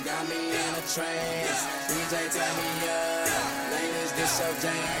got me in a trance. DJ turn me up, ladies this your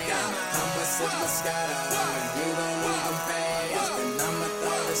jam. I'ma sip Moscato, and you gon' lose them fast. And I'ma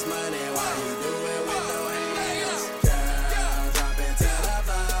throw this money while you do it with no hands. Girl, drop it to the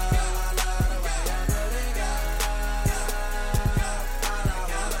floor. I love the way you put it, girl. All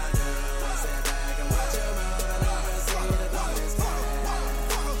I wanna do is sit back and watch you move and oversee the bonus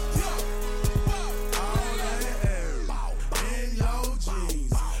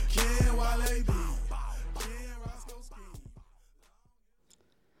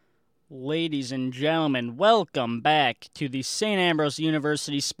Ladies and gentlemen, welcome back to the Saint Ambrose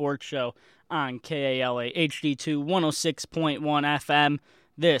University Sports Show on KALA HD2 106.1 FM.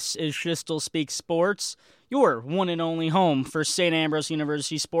 This is Schiestel Speaks Sports, your one and only home for Saint Ambrose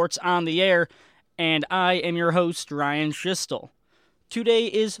University Sports on the air, and I am your host, Ryan Schiestel. Today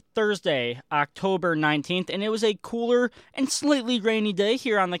is Thursday, October 19th, and it was a cooler and slightly rainy day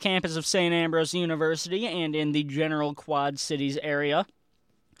here on the campus of Saint Ambrose University and in the general Quad Cities area.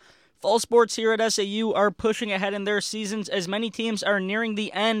 Fall sports here at SAU are pushing ahead in their seasons as many teams are nearing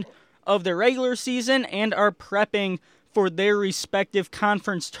the end of their regular season and are prepping for their respective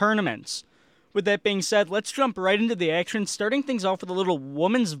conference tournaments. With that being said, let's jump right into the action, starting things off with a little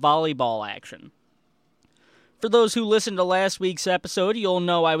women's volleyball action. For those who listened to last week's episode, you'll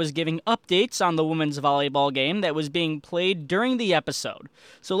know I was giving updates on the women's volleyball game that was being played during the episode.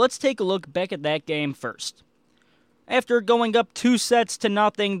 So let's take a look back at that game first. After going up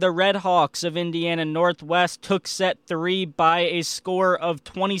 2-0, the Red Hawks of Indiana Northwest took set 3 by a score of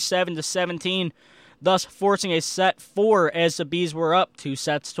 27-17, thus forcing a set 4 as the Bees were up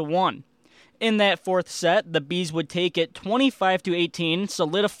 2-1. In that fourth set, the Bees would take it 25-18,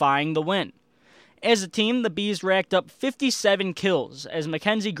 solidifying the win. As a team, the Bees racked up 57 kills, as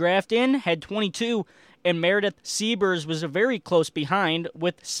Mackenzie Grafton had 22, and Meredith Siebers was very close behind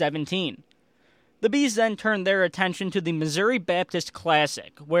with 17. The Bees then turned their attention to the Missouri Baptist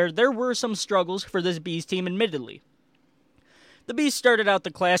Classic, where there were some struggles for this Bees team admittedly. The Bees started out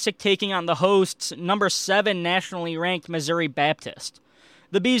the Classic taking on the hosts, number 7 nationally ranked Missouri Baptist.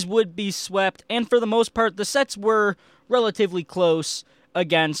 The Bees would be swept, and for the most part, the sets were relatively close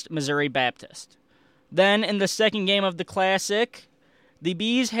against Missouri Baptist. Then, in the second game of the Classic, the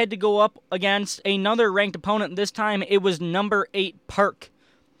Bees had to go up against another ranked opponent. This time, it was number 8 Park.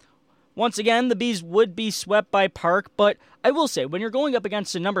 Once again, the Bees would be swept by Park, but I will say, when you're going up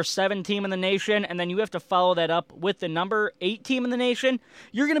against the number 7 team in the nation, and then you have to follow that up with the number 8 team in the nation,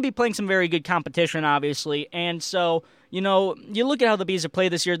 you're going to be playing some very good competition, obviously. And so, you look at how the Bees have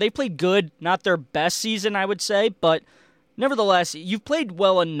played this year. They played good, not their best season, I would say, but nevertheless, you've played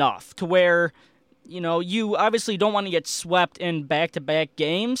well enough to where, you obviously don't want to get swept in back-to-back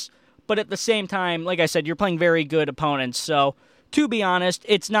games, but at the same time, like I said, you're playing very good opponents, so to be honest,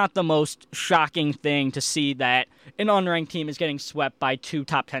 it's not the most shocking thing to see that an unranked team is getting swept by 2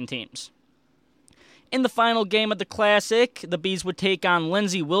 top 10 teams. In the final game of the Classic, the Bees would take on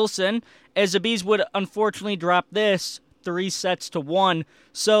Lindsey Wilson, as the Bees would unfortunately drop this 3-1,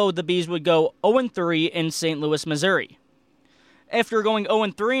 so the Bees would go 0-3 in St. Louis, Missouri. After going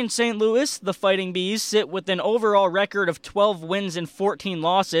 0-3 in St. Louis, the Fighting Bees sit with an overall record of 12 wins and 14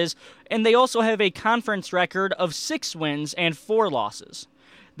 losses, and they also have a conference record of 6 wins and 4 losses.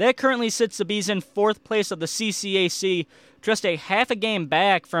 That currently sits the Bees in 4th place of the CCAC, just a half a game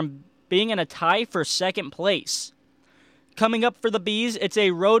back from being in a tie for 2nd place. Coming up for the Bees, it's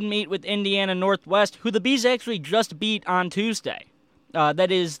a road meet with Indiana Northwest, who the Bees actually just beat on Tuesday. That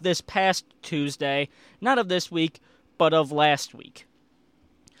is this past Tuesday, not of this week, but of last week.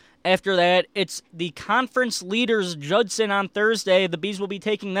 After that, it's the conference leaders Judson on Thursday. The Bees will be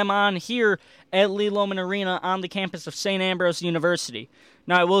taking them on here at Lee Loman Arena on the campus of Saint Ambrose University.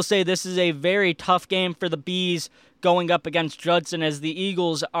 Now, I will say this is a very tough game for the Bees going up against Judson, as the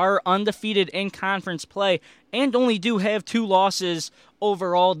Eagles are undefeated in conference play and only do have 2 losses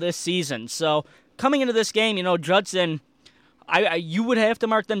overall this season. So, coming into this game, Judson, you would have to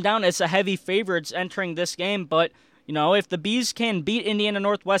mark them down as a heavy favorites entering this game, but if the Bees can beat Indiana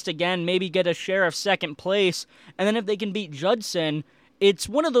Northwest again, maybe get a share of 2nd place, and then if they can beat Judson, it's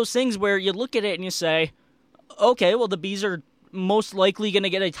one of those things where you look at it and you say, okay, well, the Bees are most likely going to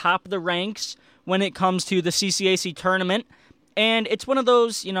get a top of the ranks when it comes to the CCAC tournament, and it's one of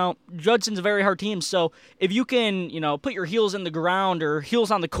those, Judson's a very hard team, so if you can, put your heels in the ground or heels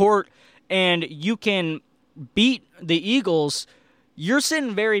on the court, and you can beat the Eagles, you're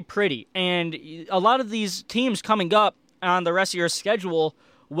sitting very pretty, and a lot of these teams coming up on the rest of your schedule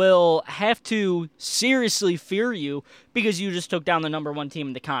will have to seriously fear you because you just took down the number 1 team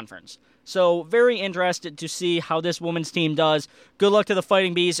in the conference. So very interested to see how this women's team does. Good luck to the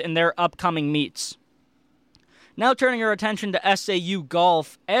Fighting Bees in their upcoming meets. Now turning our attention to SAU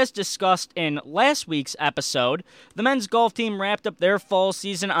golf. As discussed in last week's episode, the men's golf team wrapped up their fall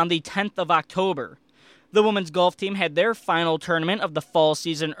season on the 10th of October. The women's golf team had their final tournament of the fall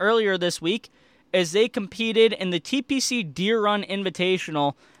season earlier this week as they competed in the TPC Deer Run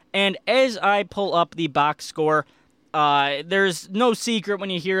Invitational. And as I pull up the box score, there's no secret when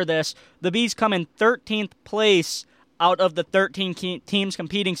you hear this. The Bees come in 13th place out of the 13 teams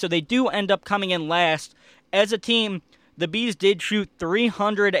competing, so they do end up coming in last. As a team, the Bees did shoot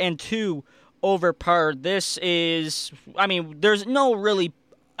 302 over par. This is, there's no really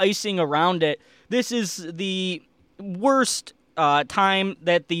icing around it. This is the worst time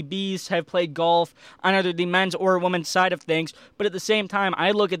that the Bees have played golf on either the men's or women's side of things. But at the same time,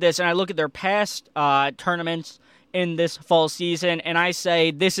 I look at this and I look at their past tournaments in this fall season, and I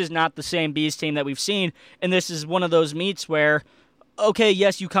say this is not the same Bees team that we've seen. And this is one of those meets where, okay,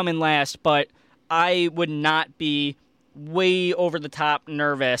 yes, you come in last, but I would not be way over the top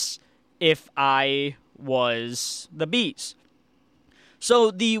nervous if I was the Bees.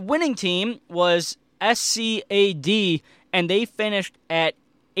 So the winning team was SCAD, and they finished at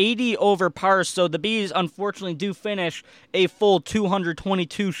 80 over par. So the Bees unfortunately do finish a full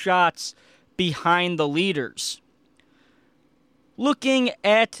 222 shots behind the leaders. Looking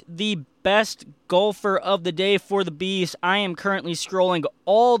at the best golfer of the day for the Bees, I am currently scrolling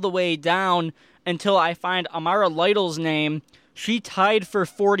all the way down until I find Amara Lytle's name. She tied for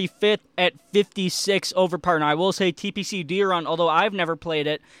 45th at 56 over par. Now, I will say TPC Deer Run, although I've never played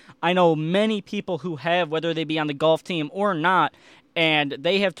it, I know many people who have, whether they be on the golf team or not, and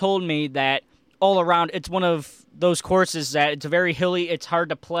they have told me that all around it's one of those courses that it's very hilly, it's hard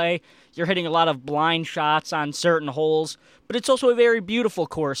to play. You're hitting a lot of blind shots on certain holes, but it's also a very beautiful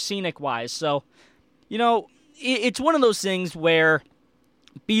course, scenic-wise. So, it's one of those things where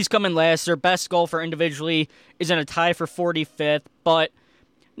Bees come in last. Their best golfer individually is in a tie for 45th, but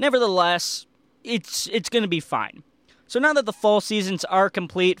nevertheless, it's going to be fine. So now that the fall seasons are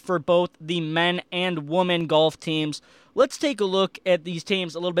complete for both the men and women golf teams, let's take a look at these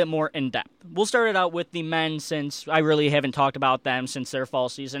teams a little bit more in depth. We'll start it out with the men since I really haven't talked about them since their fall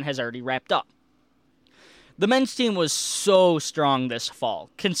season has already wrapped up. The men's team was so strong this fall,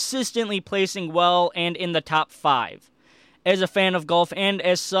 consistently placing well and in the top 5. As a fan of golf and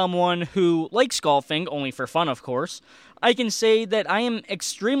as someone who likes golfing, only for fun of course, I can say that I am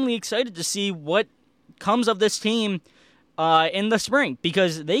extremely excited to see what comes of this team in the spring,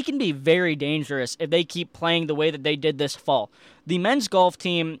 because they can be very dangerous if they keep playing the way that they did this fall. The men's golf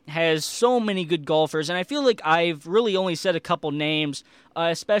team has so many good golfers, and I feel like I've really only said a couple names,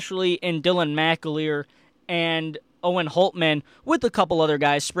 especially in Dylan McAleer and Owen Holtman, with a couple other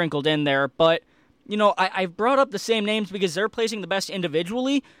guys sprinkled in there, but I've brought up the same names because they're placing the best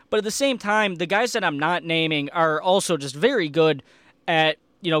individually, but at the same time, the guys that I'm not naming are also just very good at,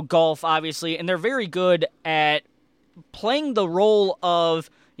 golf, obviously, and they're very good at playing the role of,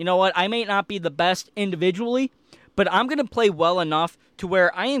 I may not be the best individually, but I'm going to play well enough to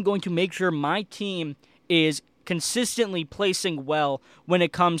where I am going to make sure my team is consistently placing well when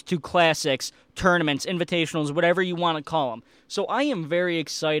it comes to classics, tournaments, invitationals, whatever you want to call them. So I am very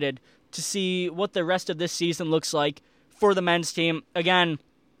excited to see what the rest of this season looks like for the men's team. Again,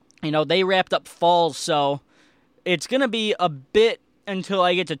 they wrapped up fall, so it's going to be a bit until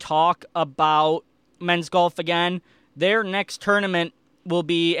I get to talk about men's golf again. Their next tournament will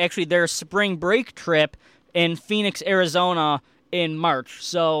be actually their spring break trip in Phoenix, Arizona in March.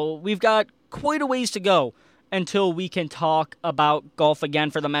 So we've got quite a ways to go until we can talk about golf again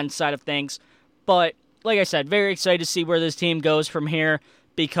for the men's side of things. But like I said, very excited to see where this team goes from here,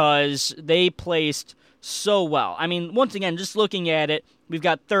 because they placed so well. Once again, just looking at it, we've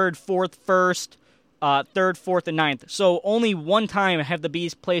got 3rd, 4th, 1st, 3rd, 4th, and 9th. So only one time have the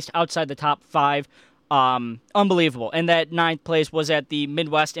Bees placed outside the top 5. Unbelievable. And that 9th place was at the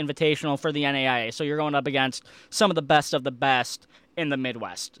Midwest Invitational for the NAIA. So you're going up against some of the best in the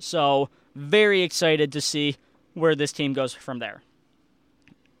Midwest. So very excited to see where this team goes from there.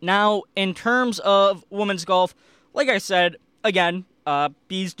 Now, in terms of women's golf, like I said, again,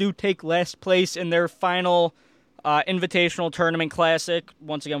 Bees do take last place in their final invitational tournament classic,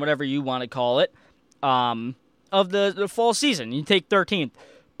 once again, whatever you want to call it, of the fall season. You take 13th.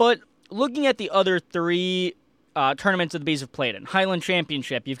 But looking at the other 3 tournaments that the Bees have played in, Highland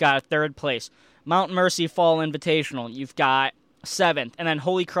Championship, you've got 3rd place. Mount Mercy Fall Invitational, you've got 7th. And then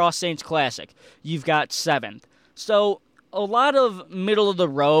Holy Cross Saints Classic, you've got 7th. So a lot of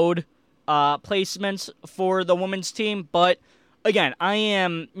middle-of-the-road placements for the women's team, but again, I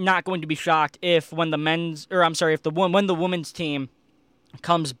am not going to be shocked if when the women's team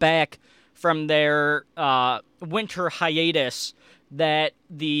comes back from their winter hiatus, that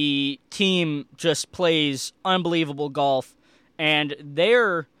the team just plays unbelievable golf, and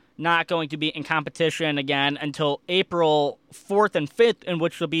they're not going to be in competition again until April 4th and 5th, in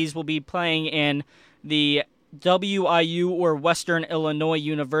which the Bees will be playing in the WIU or Western Illinois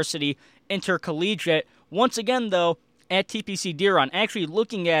University Intercollegiate. Once again, though, at TPC Deer Run. Actually,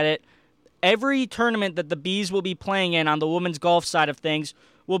 looking at it, every tournament that the Bees will be playing in on the women's golf side of things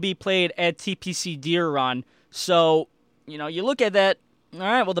will be played at TPC Deer Run. So, you look at that, all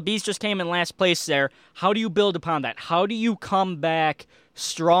right, well, the Bees just came in last place there. How do you build upon that? How do you come back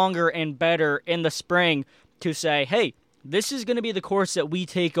stronger and better in the spring to say, hey, this is going to be the course that we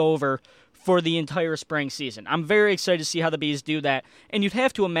take over for the entire spring season? I'm very excited to see how the Bees do that. And you'd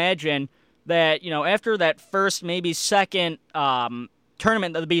have to imagine that, after that first, maybe second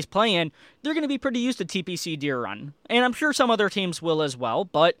tournament that the Bees play in, they're going to be pretty used to TPC Deer Run. And I'm sure some other teams will as well,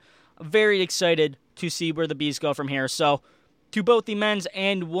 but very excited to see where the Bees go from here. So, to both the men's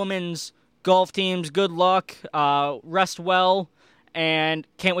and women's golf teams, good luck, rest well, and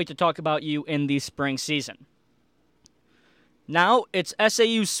can't wait to talk about you in the spring season. Now, it's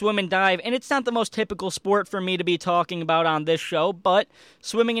SAU swim and dive, and it's not the most typical sport for me to be talking about on this show, but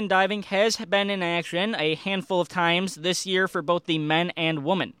swimming and diving has been in action a handful of times this year for both the men and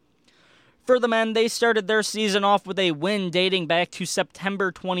women. For the men, they started their season off with a win dating back to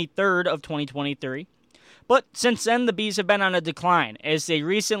September 23rd of 2023. But since then, the Bees have been on a decline, as they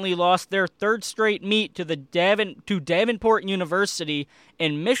recently lost their third straight meet to Davenport University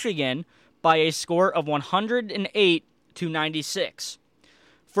in Michigan by a score of 108-96.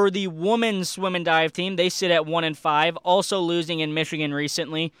 For the women's swim and dive team, they sit at 1-5, also losing in Michigan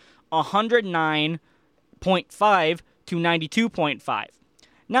recently, 109.5 to 92.5.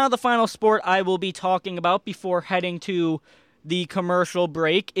 Now, the final sport I will be talking about before heading to the commercial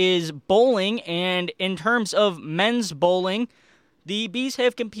break is bowling, and in terms of men's bowling, the Bees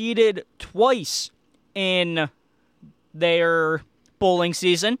have competed twice in their bowling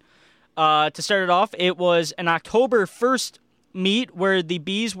season. To start it off, it was an October 1st meet where the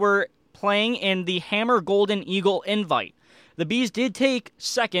Bees were playing in the Hammer Golden Eagle Invite. The Bees did take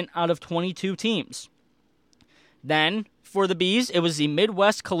second out of 22 teams. Then, for the Bees, it was the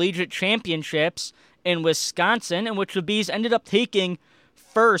Midwest Collegiate Championships in Wisconsin, in which the Bees ended up taking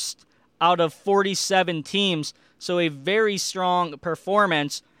first out of 47 teams. So a very strong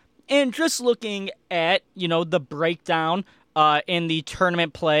performance. And just looking at, the breakdown in the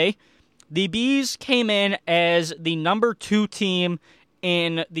tournament play, the Bees came in as the number 2 team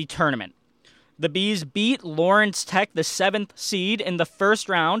in the tournament. The Bees beat Lawrence Tech, the 7th seed, in the first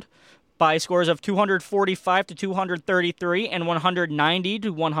round by scores of 245 to 233 and 190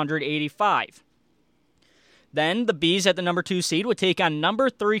 to 185. Then the Bees at the number 2 seed would take on number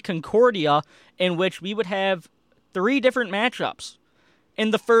 3 Concordia, in which we would have 3 different matchups.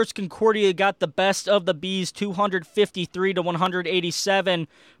 In the first, Concordia got the best of the Bees, 253 to 187,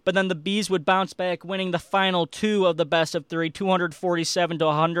 but then the Bees would bounce back, winning the final 2 of the best of 3, 247 to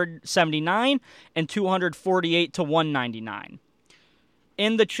 179 and 248 to 199.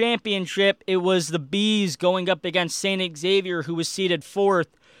 In the championship, it was the Bees going up against St. Xavier, who was seeded 4th.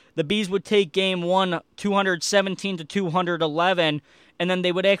 The Bees would take Game 1, 217 to 211, and then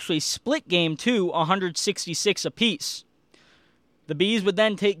they would actually split Game 2, 166 apiece. The Bees would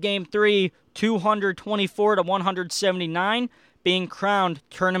then take Game 3, 224 to 179, being crowned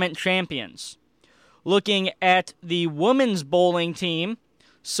tournament champions. Looking at the women's bowling team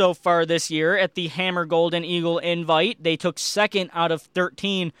so far this year at the Hammer Golden Eagle Invite, they took second out of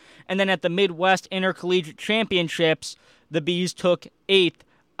 13, and then at the Midwest Intercollegiate Championships, the Bees took 8th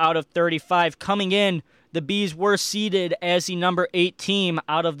out of 35. Coming in, the Bees were seeded as the number 8 team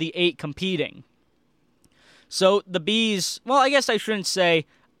out of the 8 competing. So the Bees, well, I guess I shouldn't say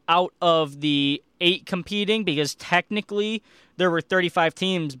out of the 8 competing, because technically there were 35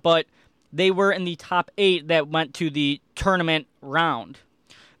 teams, but they were in the top 8 that went to the tournament round.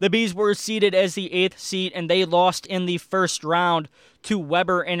 The Bees were seeded as the 8th seed, and they lost in the first round to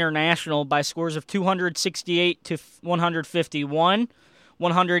Weber International by scores of 268 to 151.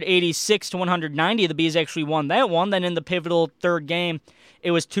 186 to 190, the Bees actually won that one. Then in the pivotal third game,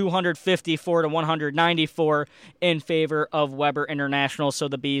 it was 254 to 194 in favor of Weber International, so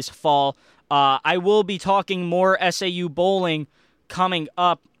the Bees fall. I will be talking more SAU bowling coming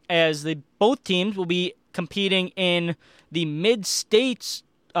up, as both teams will be competing in the Mid-States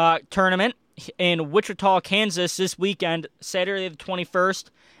tournament in Wichita, Kansas this weekend, Saturday the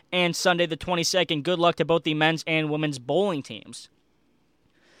 21st and Sunday the 22nd. Good luck to both the men's and women's bowling teams.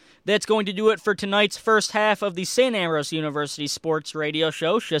 That's going to do it for tonight's first half of the Saint Ambrose University Sports radio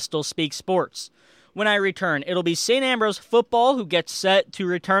show, Schiestel Speaks Sports. When I return, it'll be Saint Ambrose football, who gets set to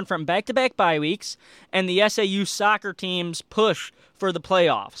return from back-to-back bye weeks, and the SAU soccer team's push for the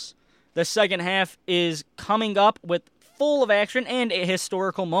playoffs. The second half is coming up with full of action and a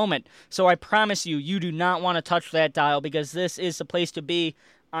historical moment, so I promise you do not want to touch that dial, because this is the place to be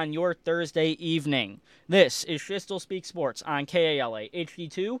on your Thursday evening. This is Schiestel Speaks Sports on KALA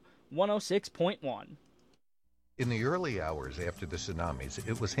HD2 106.1. In the early hours after the tsunamis,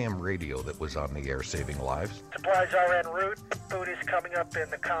 it was ham radio that was on the air saving lives. Supplies are en route. Food is coming up in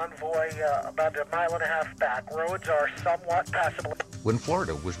the convoy about a mile and a half back. Roads are somewhat passable. When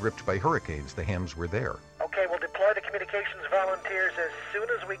Florida was ripped by hurricanes, the hams were there. Okay, we'll deploy the communications volunteers as soon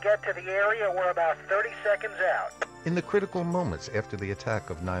as we get to the area. We're about 30 seconds out. In the critical moments after the attack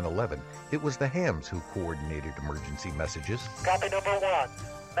of 9/11, it was the hams who coordinated emergency messages. Copy number 1.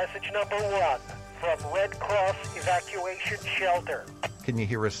 Message number 1 from Red Cross Evacuation Shelter. Can you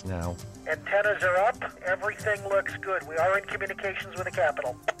hear us now? Antennas are up. Everything looks good. We are in communications with the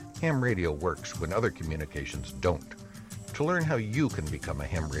capital. Ham radio works when other communications don't. To learn how you can become a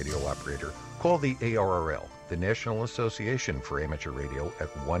ham radio operator, call the ARRL, the National Association for Amateur Radio, at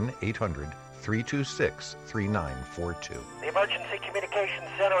 1-800-326-3942. The Emergency Communications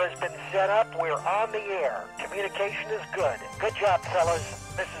Center has been set up. We're on the air. Communication is good. Good job, fellas.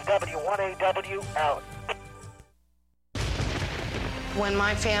 This is W1AW out. When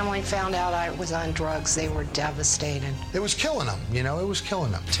my family found out I was on drugs, they were devastated. It was killing them, it was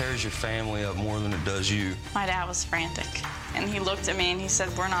killing them. It tears your family up more than it does you. My dad was frantic, and he looked at me and he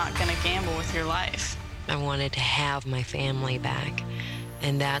said, "We're not going to gamble with your life." I wanted to have my family back,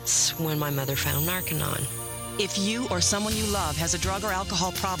 and that's when my mother found Narconon. If you or someone you love has a drug or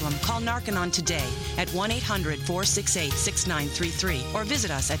alcohol problem, call Narconon today at 1-800-468-6933 or visit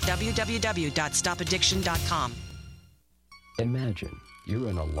us at www.stopaddiction.com. Imagine you're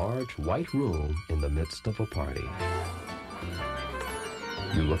in a large white room in the midst of a party.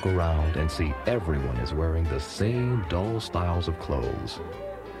 You look around and see everyone is wearing the same dull styles of clothes.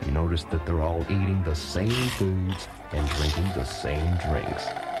 You notice that they're all eating the same foods and drinking the same drinks.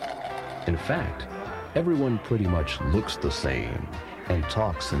 In fact, everyone pretty much looks the same and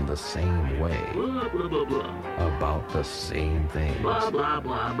talks in the same way. Blah, blah, blah, blah. About the same things. Blah, blah,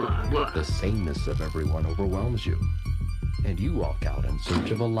 blah, blah, blah. The sameness of everyone overwhelms you, and you walk out in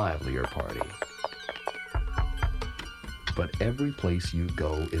search of a livelier party. But every place you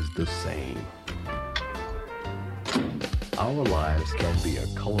go is the same. Our lives can be a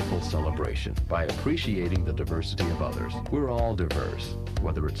colorful celebration by appreciating the diversity of others. We're all diverse,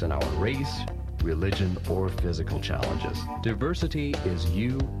 whether it's in our race, religion, or physical challenges. Diversity is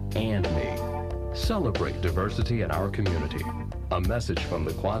you and me. Celebrate diversity in our community. A message from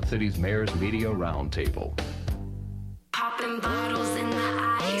the Quad Cities Mayor's Media Roundtable. Popping bottles in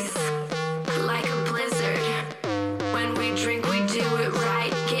the ice like a blizzard. When we drink, we do it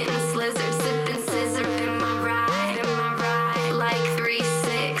right. Getting slizzard, sipping scissor. Am I right? Like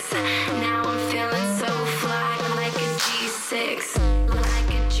 3-6. Now I'm feeling so fly, like a G6.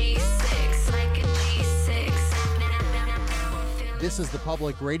 This is the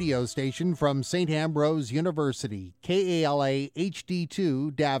public radio station from Saint Ambrose University, KALA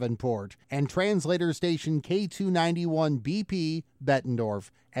HD2 Davenport, and translator station K291 BP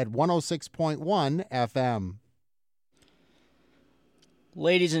Bettendorf at 106.1 FM.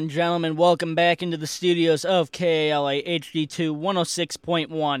 Ladies and gentlemen, welcome back into the studios of KALA HD2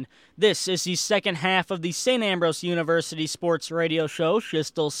 106.1. This is the second half of the Saint Ambrose University Sports radio show,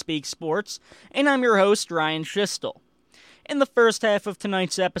 Schiestel Speaks Sports, and I'm your host, Ryan Schiestel. In the first half of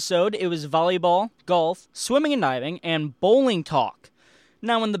tonight's episode, it was volleyball, golf, swimming and diving, and bowling talk.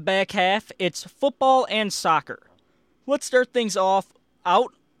 Now in the back half, it's football and soccer. Let's start things off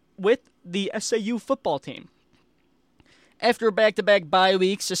out with the SAU football team. After back-to-back bye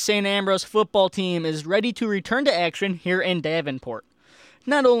weeks, the Saint Ambrose football team is ready to return to action here in Davenport.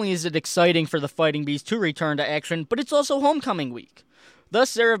 Not only is it exciting for the Fighting Bees to return to action, but it's also homecoming week.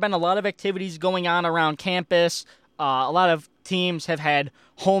 Thus, there have been a lot of activities going on around campus. A lot of teams have had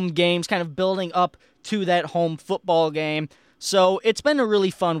home games kind of building up to that home football game. So it's been a really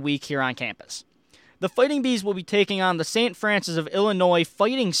fun week here on campus. The Fighting Bees will be taking on the St. Francis of Illinois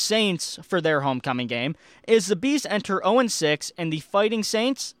Fighting Saints for their homecoming game, as the Bees enter 0-6 and the Fighting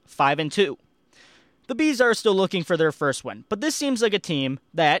Saints 5-2. The Bees are still looking for their first win, but this seems like a team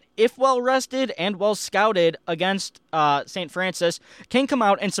that, if well-rested and well-scouted against St. Francis, can come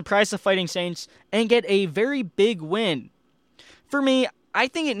out and surprise the Fighting Saints and get a very big win. For me, I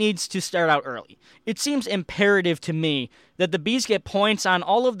think it needs to start out early. It seems imperative to me that the Bees get points on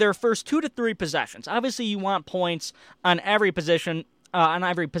all of their first 2 to 3 possessions. Obviously, you want points on every possession, but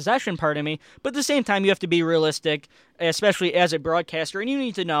at the same time, you have to be realistic, especially as a broadcaster, and you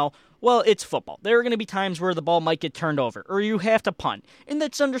need to know, well, it's football. There are going to be times where the ball might get turned over, or you have to punt, and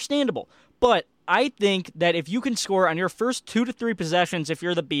that's understandable. But I think that if you can score on your first 2 to 3 possessions, if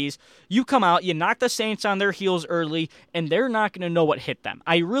you're the Bees, you come out, you knock the Saints on their heels early, and they're not going to know what hit them.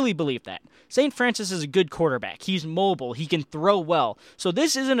 I really believe that. St. Francis is a good quarterback. He's mobile. He can throw well. So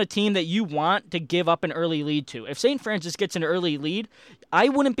this isn't a team that you want to give up an early lead to. If St. Francis gets an early lead, I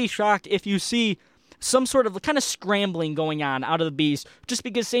wouldn't be shocked if you see some sort of kind of scrambling going on out of the Bees, just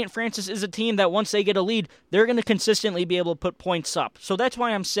because St. Francis is a team that once they get a lead, they're going to consistently be able to put points up. So that's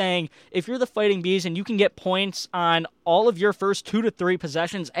why I'm saying if you're the Fighting Bees and you can get points on all of your first 2 to 3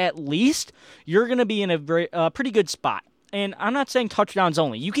 possessions at least, you're going to be in a pretty good spot. And I'm not saying touchdowns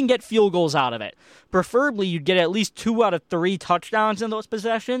only. You can get field goals out of it. Preferably, you'd get at least 2 out of 3 touchdowns in those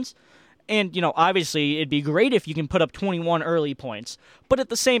possessions. And, obviously, it'd be great if you can put up 21 early points. But at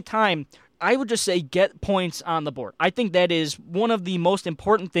the same time, I would just say get points on the board. I think that is one of the most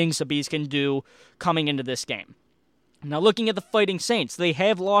important things the Bees can do coming into this game. Now, looking at the Fighting Saints, they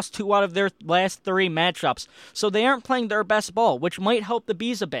have lost 2 out of their last 3 matchups, so they aren't playing their best ball, which might help the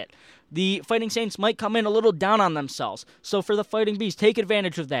Bees a bit. The Fighting Saints might come in a little down on themselves, so for the Fighting Bees, take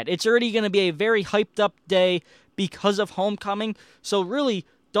advantage of that. It's already going to be a very hyped-up day because of homecoming, so really,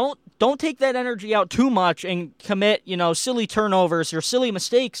 don't take that energy out too much and commit, silly turnovers or silly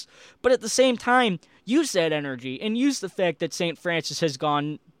mistakes, but at the same time, use that energy and use the fact that St. Francis has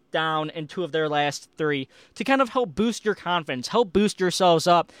gone down in 2 of their last 3 to kind of help boost your confidence, help boost yourselves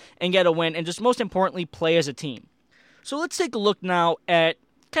up and get a win, and just most importantly, play as a team. So let's take a look now at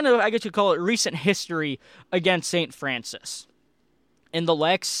kind of, I guess you call it, recent history against St. Francis. In the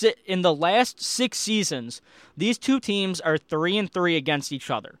last 6 seasons, these 2 teams are 3-3 against each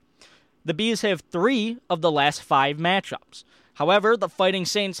other. The Bees have 3 of the last 5 matchups. However, the Fighting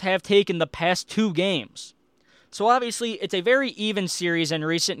Saints have taken the past 2 games. So obviously, it's a very even series in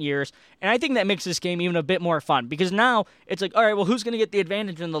recent years, and I think that makes this game even a bit more fun, because now it's like, all right, well, who's going to get the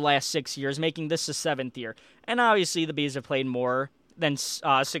advantage in the last 6 years, making this the 7th year? And obviously, the Bees have played more than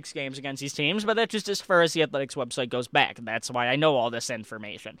 6 games against these teams, but that's just as far as the Athletics website goes back. That's why I know all this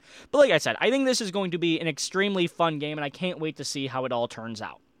information. But like I said, I think this is going to be an extremely fun game, and I can't wait to see how it all turns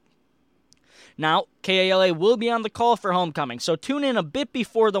out. Now, KALA will be on the call for homecoming, so tune in a bit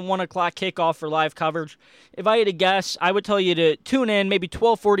before the 1 o'clock kickoff for live coverage. If I had to guess, I would tell you to tune in maybe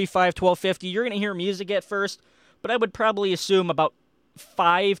 12:45, 12:50. You're going to hear music at first, but I would probably assume about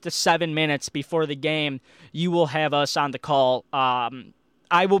 5 to 7 minutes before the game, you will have us on the call.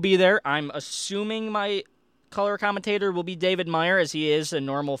 I will be there. I'm assuming my color commentator will be David Meyer, as he is a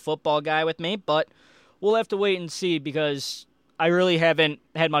normal football guy with me, but we'll have to wait and see because I really haven't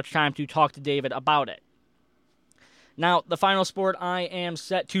had much time to talk to David about it. Now, the final sport I am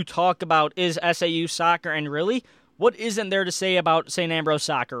set to talk about is SAU soccer, and really, what isn't there to say about Saint Ambrose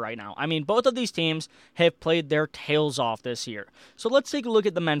soccer right now? I mean, both of these teams have played their tails off this year. So let's take a look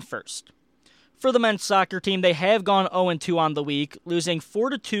at the men first. For the men's soccer team, they have gone 0-2 on the week, losing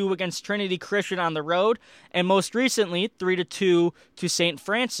 4-2 against Trinity Christian on the road, and most recently, 3-2 to St.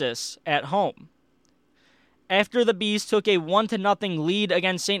 Francis at home. After the Bees took a 1-0 lead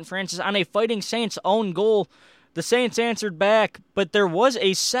against St. Francis on a Fighting Saints own goal, the Saints answered back, but there was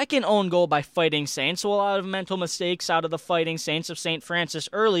a second own goal by Fighting Saints, so a lot of mental mistakes out of the Fighting Saints of St. Francis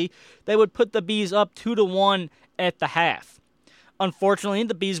early that would put the Bees up 2-1 at the half. Unfortunately,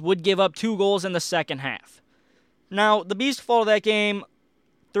 the Bees would give up 2 goals in the second half. Now, the Bees fall that game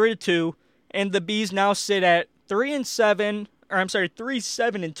 3-2, and the Bees now sit at 3-7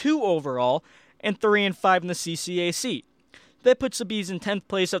 overall, and 3-5 in the CCAC. That puts the Bees in 10th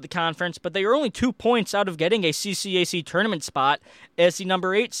place of the conference, but they are only 2 points out of getting a CCAC tournament spot as the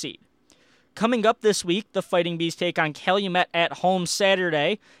number 8 seed. Coming up this week, the Fighting Bees take on Calumet at home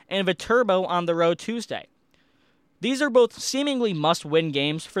Saturday and Viterbo on the road Tuesday. These are both seemingly must-win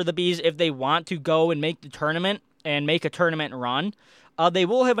games for the Bees if they want to go and make the tournament and make a tournament run. They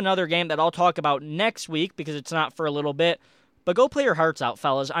will have another game that I'll talk about next week because it's not for a little bit. But go play your hearts out,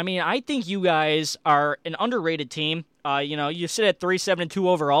 fellas. I mean, I think you guys are an underrated team. You sit at 3-7-2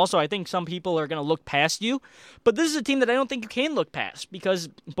 overall, so I think some people are going to look past you. But this is a team that I don't think you can look past because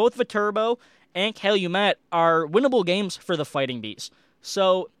both Viterbo and Calumet are winnable games for the Fighting Bees.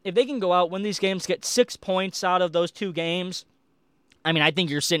 So if they can go out, win these games, get 6 points out of those 2 games, I mean, I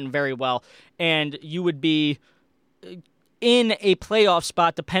think you're sitting very well. And you would be in a playoff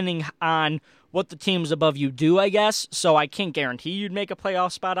spot depending on what the teams above you do, I guess, so I can't guarantee you'd make a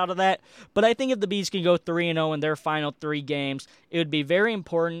playoff spot out of that. But I think if the Bees can go 3-0 in their final 3 games, it would be very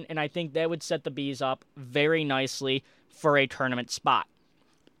important, and I think that would set the Bees up very nicely for a tournament spot.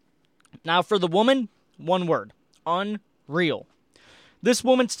 Now for the women, one word: unreal. This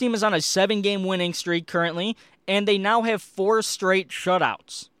women's team is on a 7-game winning streak currently, and they now have 4 straight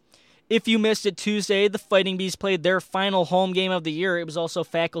shutouts. If you missed it Tuesday, the Fighting Bees played their final home game of the year. It was also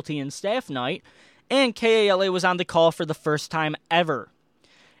faculty and staff night, and KALA was on the call for the first time ever.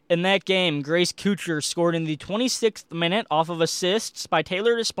 In that game, Grace Kuchar scored in the 26th minute off of assists by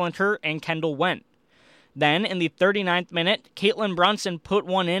Taylor DeSplinter and Kendall Wendt. Then, in the 39th minute, Caitlin Brunson put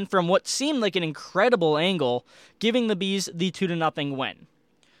one in from what seemed like an incredible angle, giving the Bees the 2-0 win.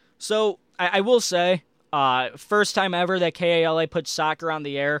 So, I will say, first time ever that KALA put soccer on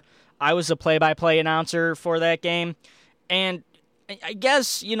the air. I was a play-by-play announcer for that game, and I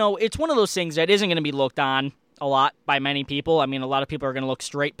guess, it's one of those things that isn't going to be looked on a lot by many people. I mean, a lot of people are going to look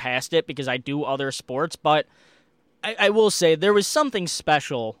straight past it because I do other sports, but I will say there was something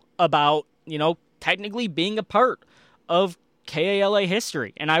special about, technically being a part of KALA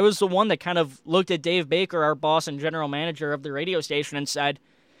history, and I was the one that kind of looked at Dave Baker, our boss and general manager of the radio station, and said,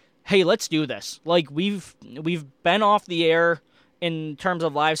 hey, let's do this. Like, we've been off the air in terms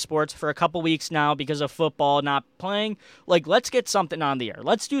of live sports for a couple weeks now because of football not playing. Like, let's get something on the air.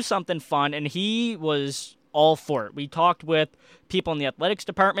 Let's do something fun. And he was all for it. We talked with people in the athletics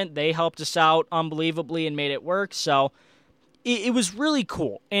department. They helped us out unbelievably and made it work. So it was really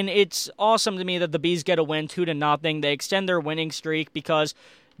cool. And it's awesome to me that the Bees get a win 2-0. They extend their winning streak because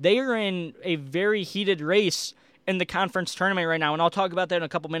they are in a very heated race in the conference tournament right now. And I'll talk about that in a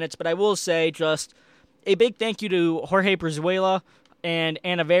couple minutes. But I will say just a big thank you to Jorge Brizuela and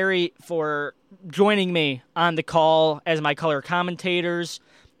Anna Very for joining me on the call as my color commentators.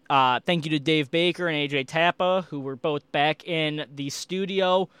 Thank you to Dave Baker and AJ Tappa, who were both back in the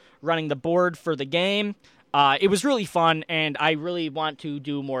studio running the board for the game. It was really fun, and I really want to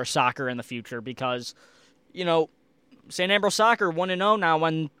do more soccer in the future because, Saint Ambrose Soccer 1-0 now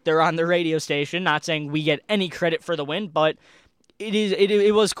when they're on the radio station. Not saying we get any credit for the win, but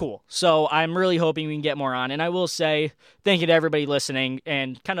It was cool, so I'm really hoping we can get more on. And I will say thank you to everybody listening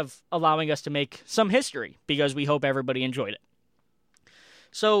and kind of allowing us to make some history because we hope everybody enjoyed it.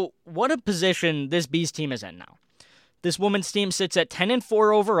 So what a position this Bees team is in now. This women's team sits at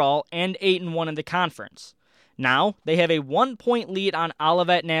 10-4 overall and 8-1 in the conference. Now they have a 1-point lead on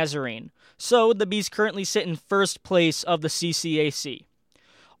Olivet Nazarene, so the Bees currently sit in first place of the CCAC.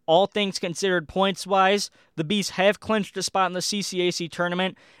 All things considered points-wise, the Bees have clinched a spot in the CCAC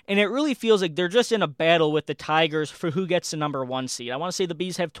tournament, and it really feels like they're just in a battle with the Tigers for who gets the number 1 seed. I want to say the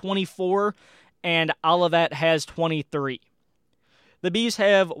Bees have 24, and Olivet has 23. The Bees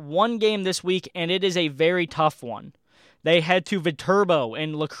have one game this week, and it is a very tough one. They head to Viterbo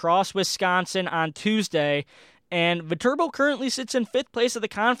in La Crosse, Wisconsin on Tuesday, and Viterbo currently sits in 5th place of the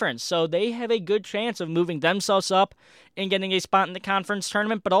conference, so they have a good chance of moving themselves up and getting a spot in the conference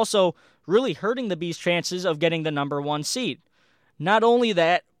tournament, but also really hurting the Bees' chances of getting the number 1 seed. Not only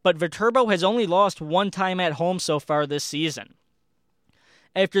that, but Viterbo has only lost 1 time at home so far this season.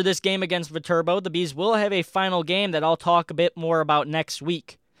 After this game against Viterbo, the Bees will have a final game that I'll talk a bit more about next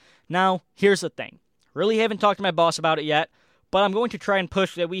week. Now, here's the thing. Really haven't talked to my boss about it yet, but I'm going to try and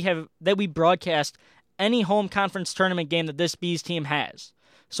push that we broadcast any home conference tournament game that this Bees team has.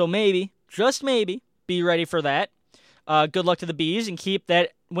 So maybe, just maybe, be ready for that. Good luck to the Bees and keep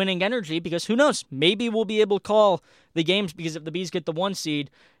that winning energy because who knows, maybe we'll be able to call the games because if the Bees get the 1 seed,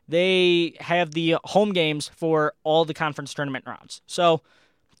 they have the home games for all the conference tournament rounds. So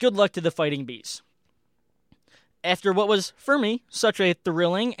good luck to the Fighting Bees. After what was, for me, such a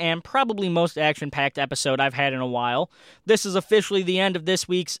thrilling and probably most action-packed episode I've had in a while, this is officially the end of this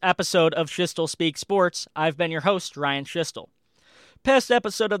week's episode of Schiestel Speaks Sports. I've been your host, Ryan Schiestel. Past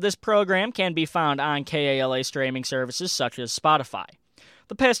episodes of this program can be found on KALA streaming services such as Spotify.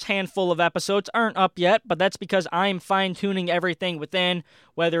 The past handful of episodes aren't up yet, but that's because I'm fine-tuning everything within,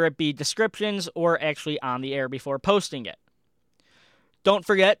 whether it be descriptions or actually on the air before posting it. Don't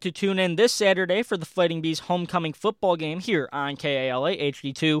forget to tune in this Saturday for the Fighting Bees homecoming football game here on KALA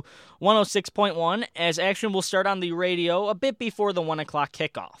HD2 106.1, as action will start on the radio a bit before the 1 o'clock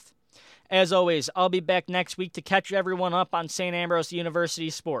kickoff. As always, I'll be back next week to catch everyone up on Saint Ambrose University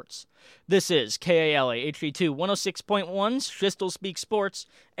Sports. This is KALA HD2 106.1's Schiestel Speaks Sports,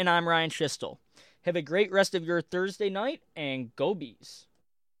 and I'm Ryan Schiestel. Have a great rest of your Thursday night, and go Bees.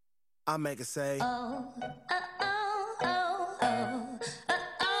 I make it say, oh, oh, oh, oh, oh,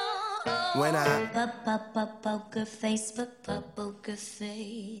 oh, oh. When I poker face, poker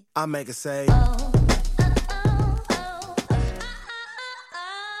face. I make her say, Oh.